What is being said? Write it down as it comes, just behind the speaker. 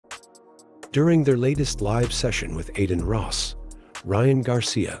During their latest live session with Aiden Ross, Ryan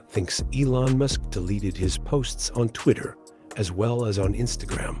Garcia thinks Elon Musk deleted his posts on Twitter as well as on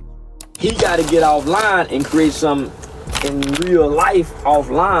Instagram. He got to get offline and create some in real life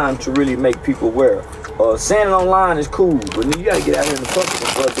offline to really make people aware. Saying it online is cool, but you got to get out here in the public and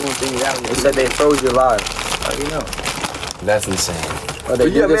start doing things out here. They said they froze your live. How do you know? That's insane. But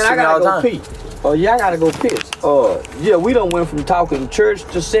yeah, man, I gotta go pee. Oh, yeah, I gotta go piss. Yeah, we done went from talking church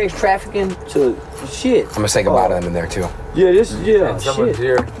to sex trafficking to shit. I'm gonna say goodbye to them in there too. Yeah, yeah, someone's shit.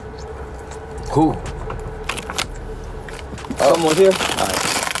 Here. Who? Someone's here? All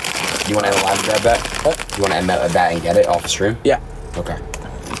right. You want to end the live with that? You want to end that and get it off the stream? Yeah. Okay.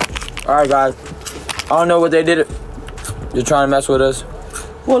 All right, guys. I don't know what they did. They're trying to mess with us.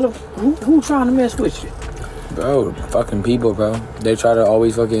 Well, who trying to mess with you? Bro, fucking people, bro. They try to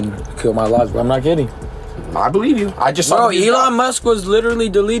always fucking kill my lives, bro. I'm not kidding. I believe you. I just saw Elon Musk was literally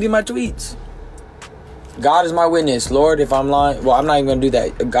deleting my tweets. God is my witness. Lord, if I'm lying, well, I'm not even gonna do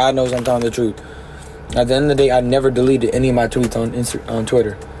that. God knows I'm telling the truth. At the end of the day, I never deleted any of my tweets on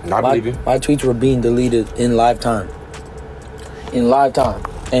Twitter. I believe you. My tweets were being deleted in live time. In live time.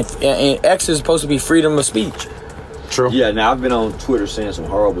 And X is supposed to be freedom of speech. True. Yeah, now I've been on Twitter saying some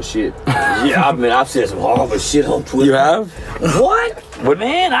horrible shit. Yeah, I've said some horrible shit on Twitter. You have? What?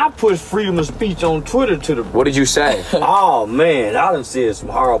 Man, I pushed freedom of speech on Twitter to the... What did you say? Oh, man, I done said some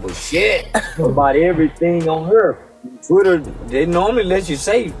horrible shit about everything on Earth. Twitter, they normally let you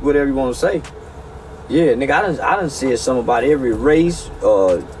say whatever you want to say. Yeah, nigga, I done said something about every race.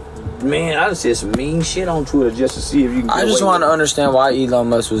 Man, I done said some mean shit on Twitter just to see if you can... I just want to understand why Elon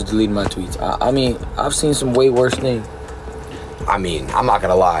Musk was deleting my tweets. I mean, I've seen some way worse things. I mean, I'm not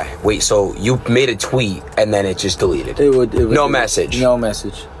gonna lie. Wait, so you made a tweet and then it just deleted? It would no message? No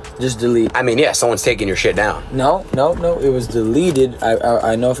message. Just delete. I mean, yeah, someone's taking your shit down. No. It was deleted.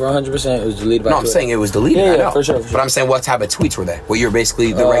 I know for 100% it was deleted by No, I'm saying it was deleted. Yeah, I know. for sure. But I'm saying what type of tweets were they? Well, you're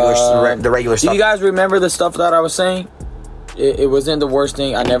basically the regular stuff. Do you guys remember the stuff that I was saying? It wasn't the worst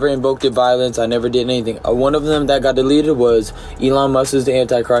thing. I never invoked violence. I never did anything. One of them that got deleted was Elon Musk is the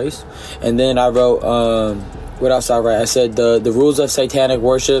Antichrist. And then I wrote, what else I write? I said the rules of satanic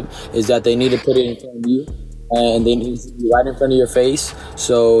worship is that they need to put it in front of you. And they need to be right in front of your face.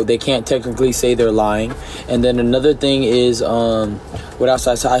 So they can't technically say they're lying. And then another thing is, what else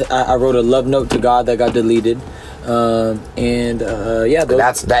I said? I wrote a love note to God that got deleted. Yeah.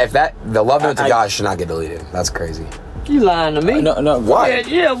 The love note to God should not get deleted. That's crazy. You lying to me? No. Why?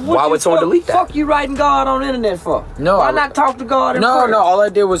 Yeah. Why would someone delete that? Fuck you writing God on the internet for? No. Why not talk to God in person? No. All I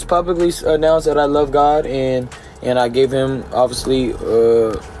did was publicly announce that I love God, and I gave him obviously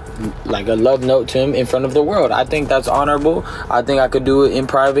like a love note to him in front of the world. I think that's honorable. I think I could do it in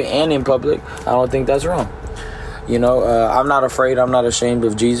private and in public. I don't think that's wrong. You know, I'm not afraid. I'm not ashamed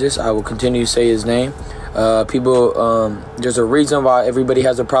of Jesus. I will continue to say his name. People, there's a reason why everybody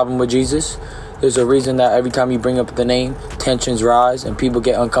has a problem with Jesus. There's a reason that every time you bring up the name, tensions rise and people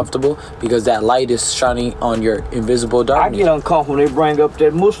get uncomfortable because that light is shining on your invisible darkness. I get uncomfortable when they bring up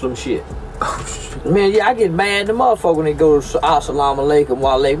that Muslim shit. Man, yeah, I get mad at the motherfucker when they go to Assalamu alaikum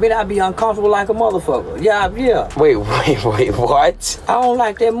wa alaikum. Man, I be uncomfortable like a motherfucker. Yeah. Wait, what? I don't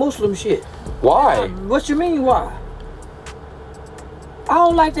like that Muslim shit. Why? What you mean, why? I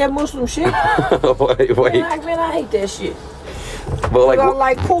don't like that Muslim shit. Wait. Man, I hate that shit. But like, I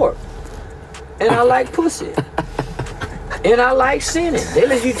like pork. And I like pussy. And I like sinning. They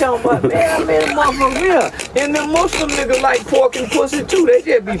let you talk about, man, I made a motherfucker here. And the Muslim niggas like pork and pussy too. They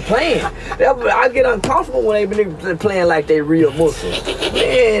just be playing. I get uncomfortable when they be playing like they real Muslims.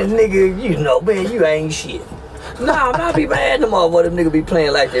 Man, nigga, you know, man, you ain't shit. Nah, I be mad at them motherfuckers. Them niggas be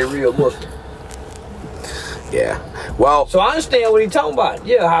playing like they real Muslims. Yeah. Well, so I understand what he talking about.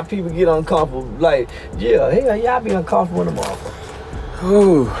 Yeah, how people get uncomfortable. Like, yeah, hell, yeah, I be uncomfortable with them motherfuckers.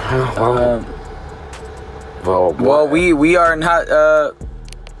 Ooh. Well, we are not.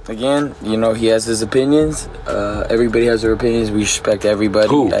 Again, you know, he has his opinions. Everybody has their opinions. We respect everybody.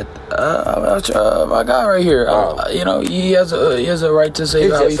 Who? My guy right here. You know, he has a right to say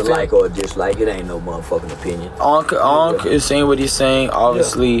how he feels. It's just a like or a dislike. It ain't no motherfucking opinion. Ankh is saying what he's saying.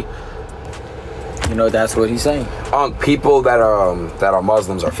 Obviously, you know, that's what he's saying. People that are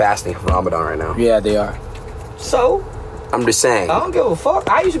Muslims are fasting for Ramadan right now. Yeah, they are. So? I'm just saying. I don't give a fuck.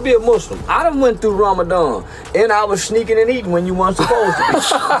 I used to be a Muslim. I done went through Ramadan. And I was sneaking and eating when you weren't supposed to be.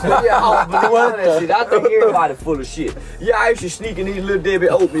 Yeah, I don't believe none of that shit. I think everybody full of shit. Yeah, I used to sneak and eat Little Debbie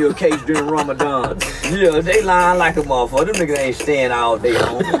oatmeal cakes during Ramadan. Yeah, they lying like a motherfucker. Them niggas ain't staying all day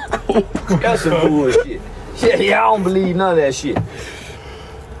home. That's some bullshit. Yeah, I don't believe none of that shit.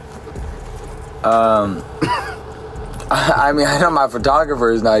 I mean, I know my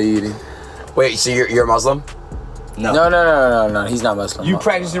photographer is not eating. Wait, so you're a Muslim? No. He's not Muslim. You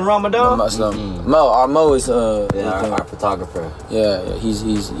practicing Ramadan? No Muslim. Mo is our photographer. Yeah, he's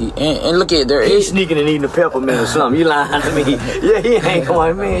and look at there He's is sneaking and eating a peppermint or something. You lying to me? Yeah, he ain't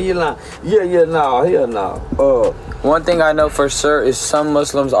going, man. You lying? Yeah, no, hell no. One thing I know for sure is some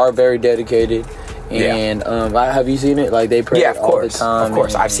Muslims are very dedicated. And have you seen it? Like they pray all the time. Of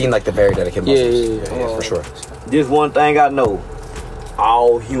course, I've seen like the very dedicated Muslims. Yeah, for sure. Just one thing I know: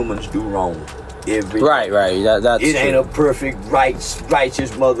 all humans do wrong. Right. That's it ain't a perfect,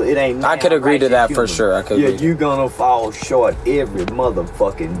 righteous mother. It ain't. I could agree to that for sure. You're gonna fall short every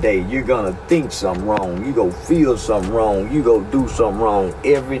motherfucking day. You're gonna think something wrong. You go feel something wrong. You go do something wrong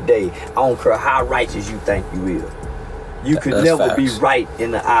every day. I don't care how righteous you think you is. You could never be right in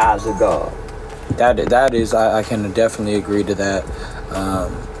the eyes of God. That is, I can definitely agree to that.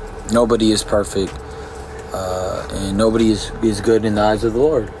 Nobody is perfect, and nobody is good in the eyes of the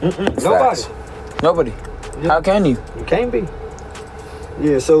Lord. Nobody. Yeah. How can you? You can't be.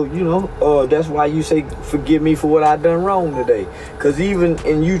 Yeah, so, that's why you say, forgive me for what I done wrong today. Because even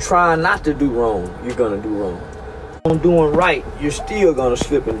in you trying not to do wrong, you're going to do wrong. On doing right, you're still going to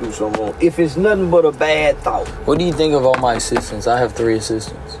slip and do something wrong. If it's nothing but a bad thought. What do you think of all my assistants? I have 3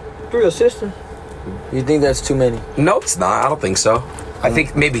 assistants. 3 assistants? You think that's too many? No, it's not. I don't think so. I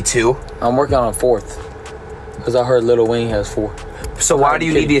think maybe 2. I'm working on a 4th. Because I heard Lil Wayne has 4. So why do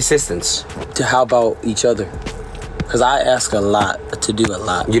you need the assistants? To help out each other. Because I ask a lot to do a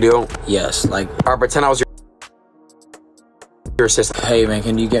lot. You do? Yes. Like, all right, pretend I was your assistant. Hey man,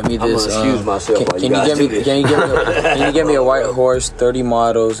 can you get me this? I'm gonna excuse myself. Can you get me a white horse, 30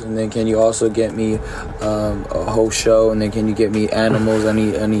 models, and then can you also get me a whole show, and then can you get me animals? I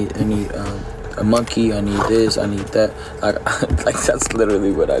need a monkey. I need this. I need that. Like that's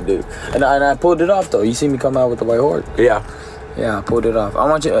literally what I do. And I pulled it off though. You see me come out with the white horse? Yeah. Yeah, I pulled it off. I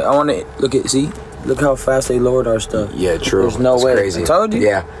want to look how fast they lowered our stuff. Yeah, true. There's no way. Crazy. I told you.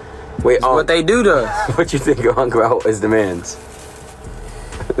 Yeah. Wait, what they do to us. What you think of Uncle his demands?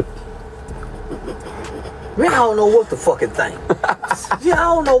 Man, I don't know what the fucking thing. I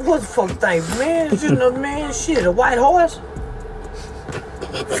don't know what the fucking thing. Man, shit, a white horse?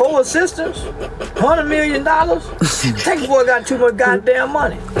 4 assistants? $100 million? That boy got too much goddamn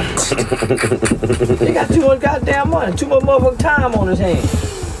money. He got too much goddamn money. Too much motherfucking time on his hands.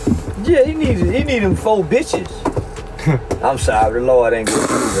 Yeah, he need them 4 bitches. I'm sorry, the Lord ain't gonna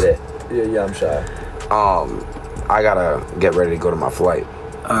do that. Yeah, I'm sorry. I gotta get ready to go to my flight.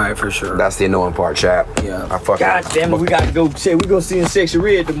 Alright, for sure. That's the annoying part, chap. Yeah. God damn it, we gotta go. We gonna see in Section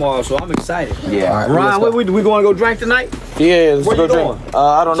Red tomorrow, so I'm excited. Yeah. Right, Ryan, where we gonna go drink tonight? Yeah, let's where go you drink. Going?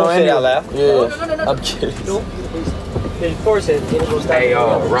 I don't know any out loud. Yeah. No. I'm kidding. Hey,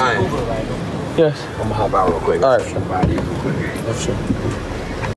 Ryan. Yes. I'm gonna hop out real quick. Alright. For sure.